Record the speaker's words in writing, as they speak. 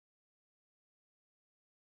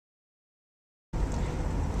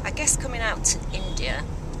guess coming out to India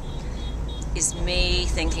is me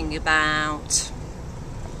thinking about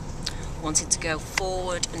wanting to go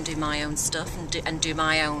forward and do my own stuff and do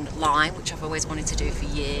my own line, which I've always wanted to do for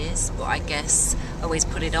years, but I guess always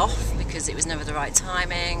put it off because it was never the right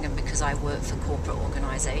timing and because I work for corporate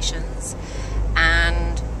organisations.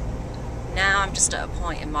 And now I'm just at a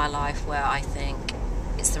point in my life where I think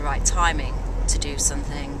it's the right timing to do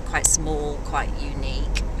something quite small, quite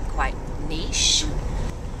unique, quite niche.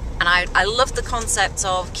 And I love the concept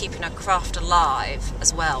of keeping a craft alive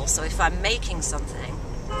as well. So if I'm making something,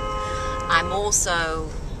 I'm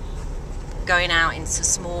also going out into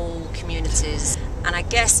small communities and I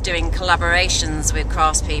guess doing collaborations with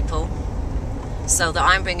craftspeople so that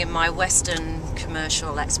I'm bringing my Western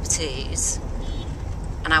commercial expertise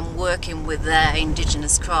and I'm working with their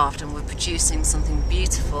indigenous craft and we're producing something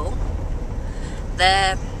beautiful.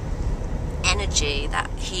 Their energy,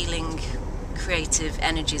 that healing, creative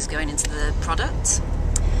energy is going into the product.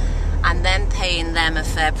 And then paying them a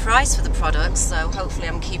fair price for the product, so hopefully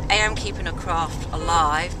I'm keeping a craft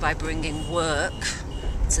alive by bringing work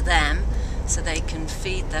to them so they can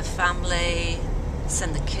feed their family,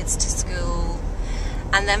 send the kids to school.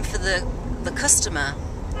 And then for the customer,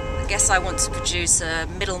 I guess I want to produce a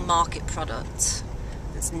middle market product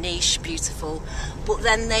that's niche, beautiful, but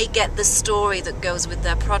then they get the story that goes with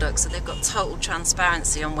their product, so they've got total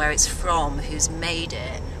transparency on where it's from, who's made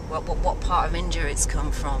it, what part of India it's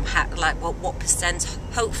come from, what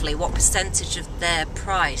percentage of their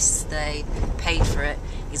price they paid for it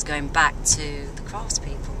is going back to the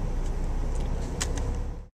craftspeople.